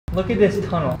Look at this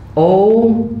tunnel.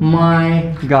 Oh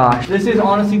my gosh. This is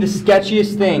honestly the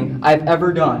sketchiest thing I've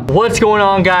ever done. What's going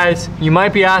on, guys? You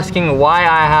might be asking why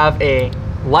I have a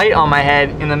light on my head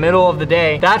in the middle of the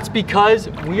day. That's because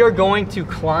we are going to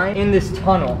climb in this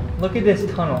tunnel. Look at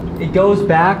this tunnel. It goes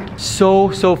back so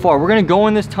far. We're gonna go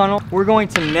in this tunnel. We're going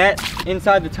to net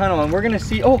inside the tunnel and we're gonna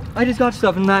see, oh, I just got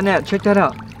stuff in that net. Check that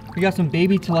out. We got some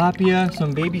baby tilapia,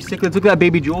 some baby cichlids. Look at that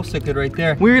baby jewel cichlid right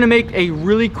there. We're gonna make a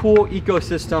really cool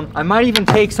ecosystem. I might even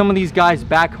take some of these guys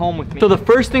back home with me. So the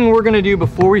first thing we're gonna do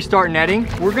before we start netting,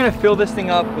 we're gonna fill this thing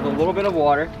up with a little bit of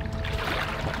water.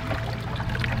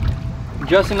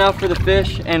 Just enough for the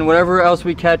fish and whatever else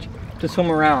we catch to swim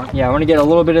around. Yeah, I wanna get a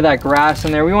little bit of that grass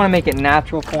in there. We wanna make it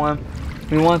natural for them.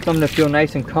 We want them to feel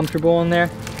nice and comfortable in there.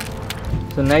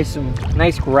 So nice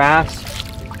grass.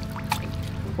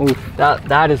 Oof,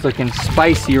 that is looking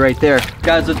spicy right there.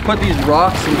 Guys, let's put these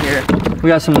rocks in here. We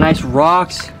got some nice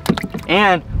rocks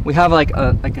and we have like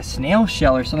a snail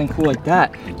shell or something cool like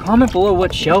that. Comment below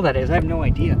what shell that is, I have no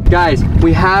idea. Guys,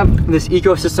 we have this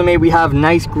ecosystem made. We have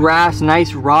nice grass,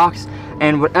 nice rocks,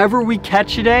 and whatever we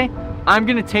catch today, I'm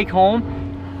gonna take home.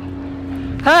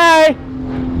 Hey!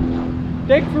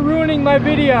 Thanks for ruining my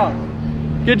video.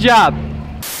 Good job.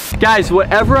 Guys,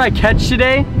 whatever I catch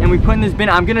today and we put in this bin,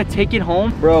 I'm gonna take it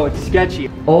home. Bro, it's sketchy.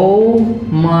 Oh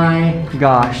my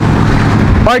gosh.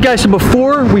 All right, guys, so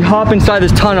before we hop inside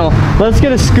this tunnel, let's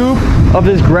get a scoop of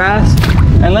this grass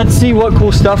and let's see what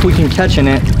cool stuff we can catch in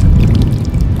it.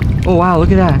 Oh wow, look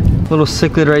at that. Little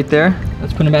cichlid right there.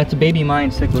 Let's put him back to baby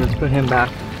mine cichlid. Let's put him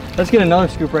back. Let's get another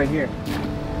scoop right here.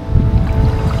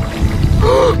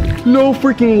 No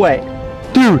freaking way.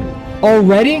 Dude,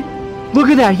 already? Look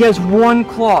at that, he has one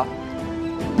claw.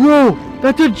 Bro,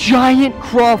 that's a giant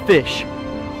crawfish.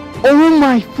 Oh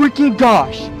my freaking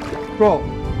gosh. Bro,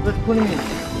 let's put him in.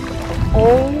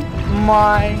 Oh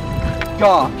my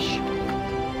gosh.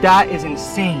 That is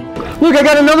insane. Look, I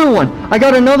got another one. I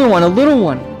got another one, a little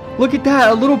one. Look at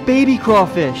that, a little baby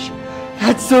crawfish.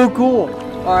 That's so cool.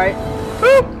 All right,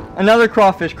 boop. Another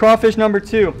crawfish, crawfish number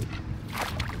 2.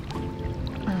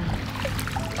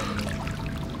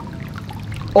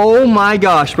 Oh my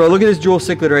gosh, bro, look at this jewel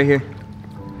cichlid right here.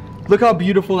 Look how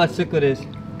beautiful that cichlid is.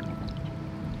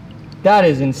 That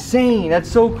is insane, that's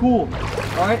so cool.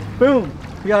 All right, boom.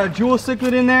 We got a jewel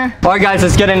cichlid in there. All right, guys,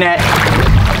 let's get a net.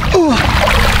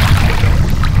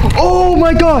 Oh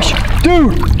my gosh,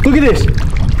 dude, look at this.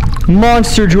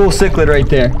 Monster jewel cichlid right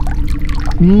there.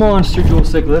 Monster jewel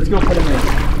cichlid, let's go put him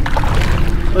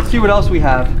in. Let's see what else we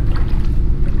have.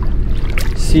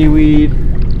 Seaweed.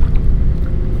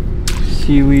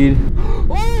 Seaweed.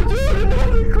 Oh, dude,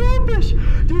 another crawfish.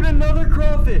 Dude, another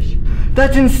crawfish.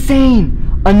 That's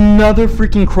insane. Another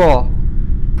freaking craw.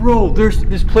 Bro,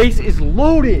 this place is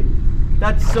loaded.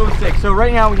 That's so sick. So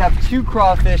right now we have 2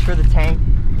 crawfish for the tank,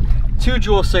 2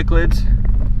 jewel cichlids.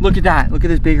 Look at that. Look at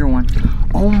this bigger one.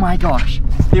 Oh my gosh.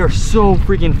 They are so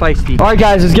freaking feisty. All right,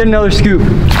 guys, let's get another scoop.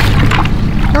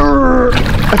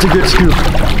 That's a good scoop.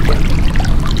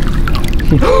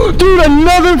 Dude,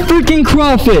 another freaking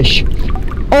crawfish.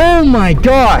 Oh my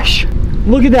gosh.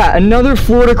 Look at that, another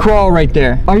Florida crawl right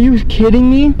there. Are you kidding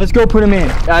me? Let's go put him in.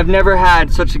 I've never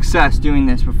had such success doing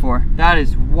this before. That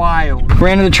is wild.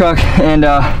 Ran to the truck and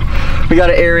we got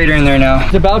an aerator in there now.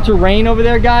 It's about to rain over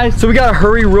there, guys. So we gotta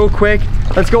hurry real quick.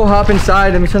 Let's go hop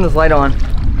inside. Let me turn this light on.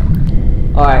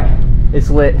 All right, it's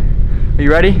lit. Are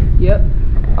you ready? Yep.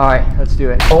 All right, let's do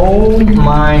it. Oh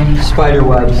my spider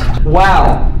webs.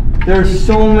 Wow, there's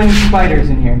so many spiders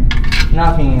in here.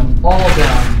 Knocking them all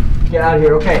down. Get out of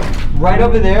here. Okay, right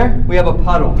over there, we have a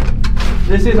puddle.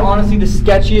 This is honestly the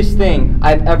sketchiest thing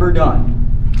I've ever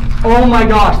done. Oh my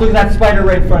gosh, look at that spider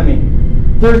right in front of me.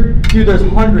 Dude, there's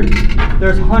hundreds.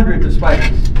 There's hundreds of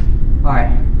spiders. All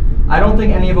right, I don't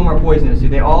think any of them are poisonous,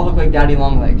 dude. They all look like daddy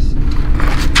long legs.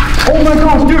 Oh my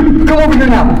gosh, dude, come over here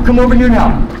now. Come over here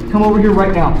now. Come over here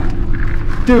right now.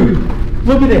 Dude,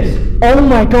 look at this. Oh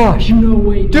my gosh. No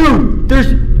way. Dude,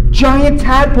 there's giant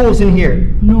tadpoles in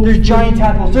here. No. There's giant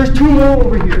tadpoles. There's 2 more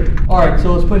over here. All right,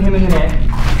 so let's put him in the net.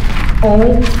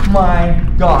 Oh my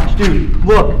gosh, dude,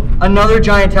 look, another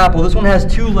giant tadpole. This one has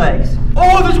 2 legs.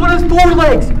 Oh, this one has 4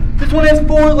 legs. This one has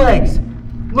 4 legs.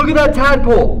 Look at that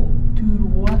tadpole.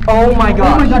 Dude, what? Oh my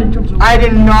gosh. Oh my God, it jumps over. I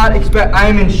did not expect, I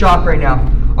am in shock right now.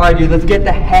 All right, dude, let's get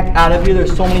the heck out of here.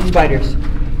 There's so many spiders.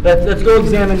 Let's go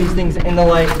examine these things in the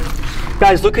light.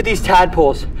 Guys, look at these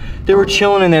tadpoles. They were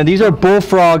chilling in there. These are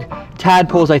bullfrog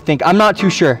tadpoles, I think. I'm not too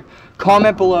sure.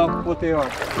 Comment below what they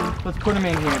are. Let's put them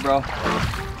in here, bro.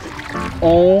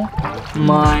 Oh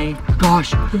my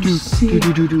gosh. Dude.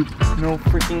 No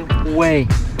freaking way.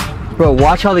 Bro,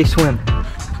 watch how they swim.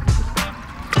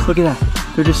 Look at that.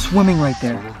 They're just swimming right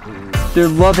there. They're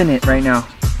loving it right now.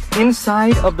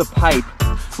 Inside of the pipe,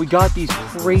 we got these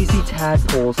crazy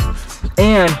tadpoles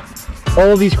and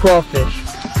all these crawfish.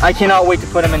 I cannot wait to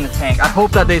put them in the tank. I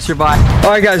hope that they survive.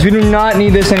 All right, guys, we do not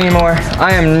need this anymore.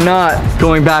 I am not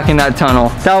going back in that tunnel.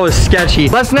 That was sketchy.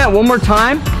 Let's net one more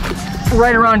time,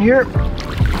 right around here.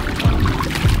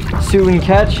 See what we can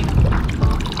catch.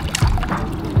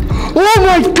 Oh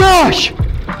my gosh!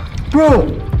 Bro,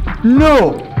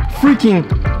 no freaking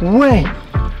way.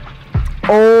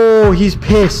 Oh, he's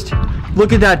pissed.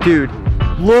 Look at that, dude.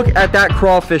 Look at that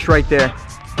crawfish right there.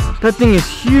 That thing is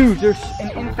huge. There's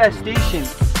an infestation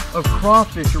of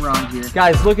crawfish around here.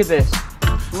 Guys, look at this.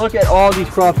 Look at all these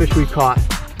crawfish we caught.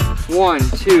 1,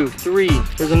 2, 3.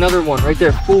 There's another one right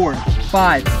there. 4,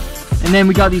 5. And then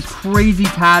we got these crazy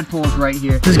tadpoles right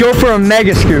here. Let's go for a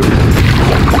mega scoop.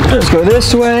 Let's go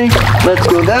this way. Let's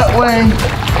go that way.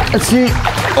 Let's see.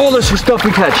 Oh, there's some stuff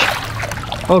we catch.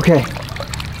 Okay.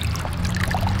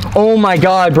 Oh my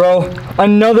God, bro.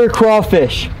 Another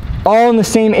crawfish. All in the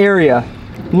same area.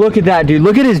 Look at that, dude.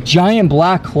 Look at his giant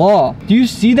black claw. Do you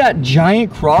see that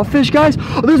giant crawfish, guys?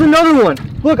 Oh, there's another one.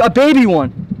 Look, a baby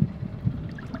one.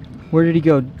 Where did he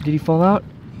go? Did he fall out?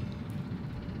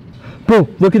 Bro,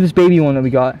 look at this baby one that we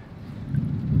got.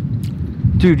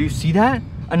 Dude, do you see that?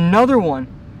 Another one.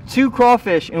 2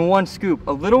 crawfish in 1 scoop.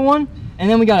 A little one, and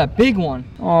then we got a big one.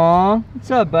 Aw, what's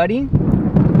up, buddy?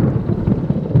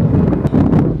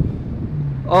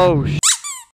 Oh,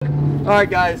 all right,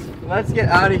 guys, let's get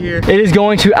out of here. It is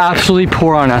going to absolutely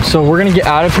pour on us, so we're gonna get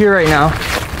out of here right now. All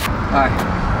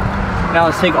right, now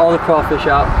let's take all the crawfish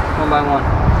out one by one.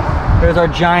 There's our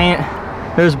giant.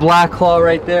 There's Black Claw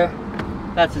right there.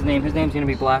 That's his name. His name's gonna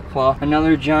be Black Claw.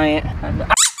 Another giant.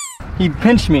 He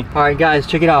pinched me. All right, guys,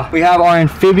 check it out. We have our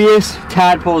amphibious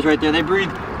tadpoles right there. They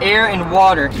breathe air and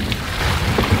water.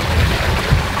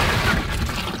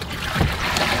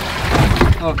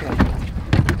 Okay,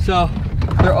 so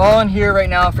they're all in here right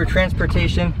now for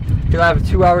transportation because I have a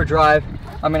 2-hour drive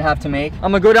I'm gonna have to make.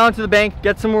 I'm gonna go down to the bank,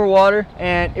 get some more water,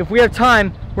 and if we have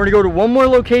time, we're gonna go to one more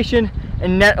location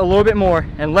and net a little bit more,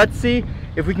 and let's see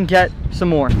if we can get some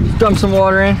more. Let's dump some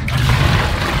water in.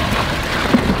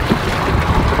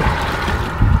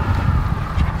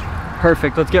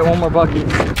 Perfect, let's get one more bucket.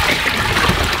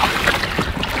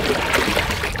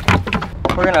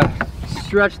 We're gonna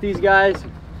stretch these guys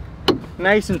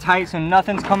nice and tight so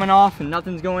nothing's coming off and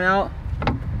nothing's going out.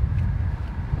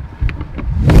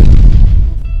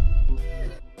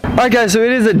 Alright guys, so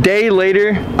it is a day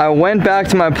later. I went back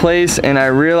to my place and I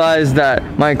realized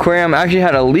that my aquarium actually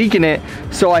had a leak in it.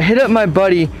 So I hit up my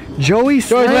buddy, Joey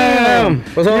Slam.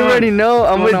 What's you already know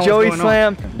I'm with Joey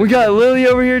Slam. On? We got Lily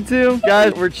over here too.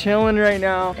 Guys, we're chilling right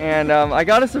now. And I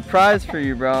got a surprise for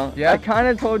you, bro. Yeah? I kind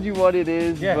of told you what it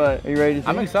is, but are you ready to see?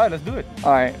 I'm excited, let's do it.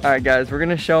 Alright guys, we're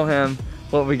gonna show him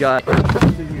what we got.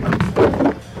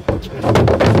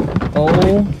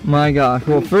 Oh my gosh.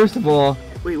 Well, first of all,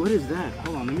 wait, what is that?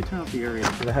 Hold on, let me turn off the area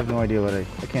because I have no idea what I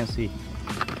can't see.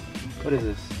 What is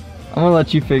this? I'm gonna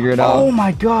let you figure it out. Oh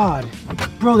my God.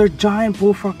 Bro, they're giant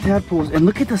bullfrog tadpoles, and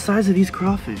look at the size of these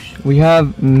crawfish. We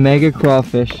have mega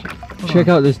crawfish. Check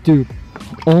out this dude.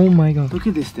 Oh my God. Look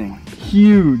at this thing.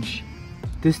 Huge.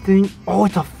 This thing, oh,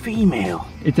 it's a female.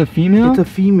 It's a female? It's a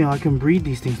female. I can breed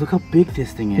these things. Look how big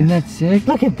this thing is. Isn't that sick?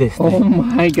 Look at this thing. Oh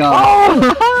my God.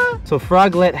 Oh! So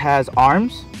froglet has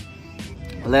arms,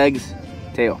 legs,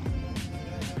 tail.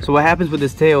 So what happens with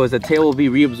this tail is the tail will be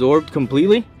reabsorbed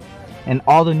completely and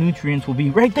all the nutrients will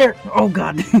be right there. Oh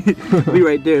God. Be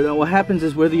right there. Now what happens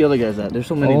is where the other guy's at. There's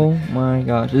so many. Oh my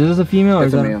gosh. Is this a female or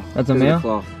is that a male? That's a male? The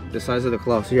claw. The size of the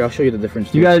claw. So here, I'll show you the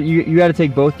difference. You gotta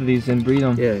take both of these and breed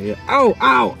them. Yeah. Ow,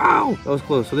 ow, ow. That was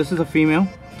close. So this is a female.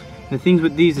 The things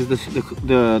with these is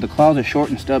the claws are short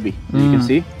and stubby, as you can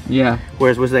see. Yeah.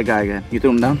 Whereas, where's that guy again? You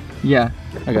threw him down? Yeah.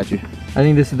 I got you. I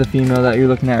think this is the female that you're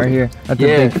looking at right here. That's a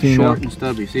big female. Short and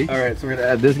stubby, see? Alright, so we're gonna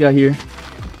add this guy here.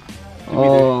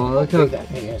 Oh, look how that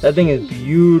thing is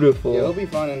beautiful. Yeah, it'll be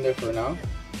fun in there for now.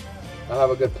 I'll have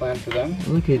a good plan for them.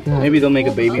 Look at that. Maybe they'll make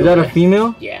a baby. Is that a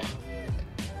female? Yeah.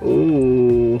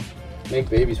 Ooh. Make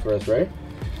babies for us, right?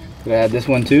 Gonna add this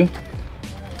one too.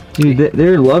 Dude,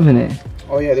 they're loving it.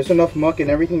 Oh yeah, there's enough muck and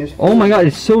everything. There's oh my God,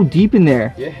 it's so deep in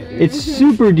there. Yeah. It's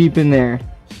super deep in there.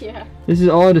 Yeah. This is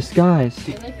all a disguise.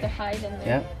 They like to hide in there.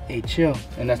 Yeah. Hey, chill.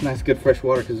 And that's nice, good fresh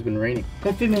water because it's been raining.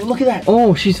 That female, look at that.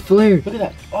 Oh, she's flared. Look at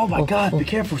that. Oh my God, be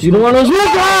careful. You don't want to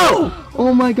look out!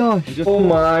 Oh my gosh. Oh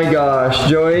my gosh,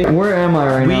 Joey. Where am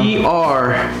I right now? We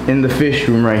are in the fish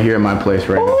room right here at my place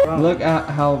right now. Look at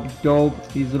how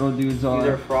dope these little dudes are.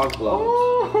 These are frog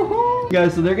gloves.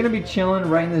 Guys, so they're gonna be chilling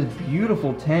right in this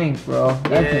beautiful tank, bro.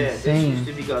 That's insane. This used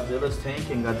to be Godzilla's tank,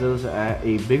 and Godzilla's at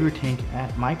a bigger tank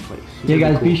at my place. Yeah,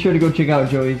 guys, be sure to go check out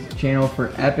Joey's channel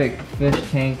for epic fish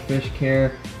tank, fish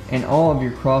care, and all of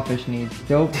your crawfish needs.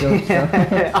 Dope stuff.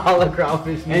 All the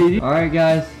crawfish needs. All right,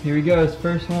 guys, here we go. This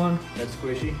first one. That's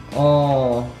squishy.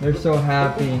 Oh, they're so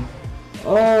happy.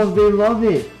 Oh, they love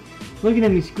it. Look at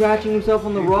him, he's scratching himself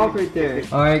on the rock right there.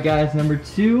 All right, guys, number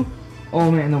 2. Oh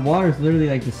man, the water is literally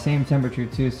like the same temperature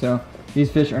too, so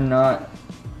these fish are not,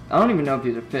 I don't even know if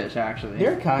these are fish actually.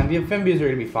 They're kind, the amphibians are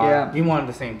gonna be fine. Yeah. We want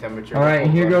the same temperature. Alright,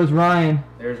 and here goes Ryan.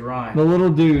 There's Ryan. The little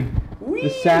dude. Whee! The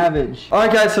savage.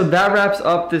 Alright guys, so that wraps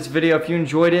up this video. If you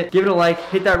enjoyed it, give it a like,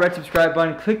 hit that red subscribe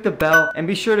button, click the bell, and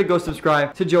be sure to go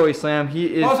subscribe to Joey Slam. He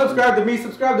is... Don't subscribe to me,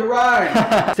 subscribe to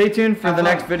Ryan. Stay tuned for the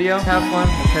next video. Have fun.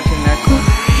 We'll catch you in the next one.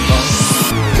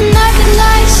 Nothing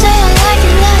like say I like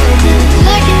it like this.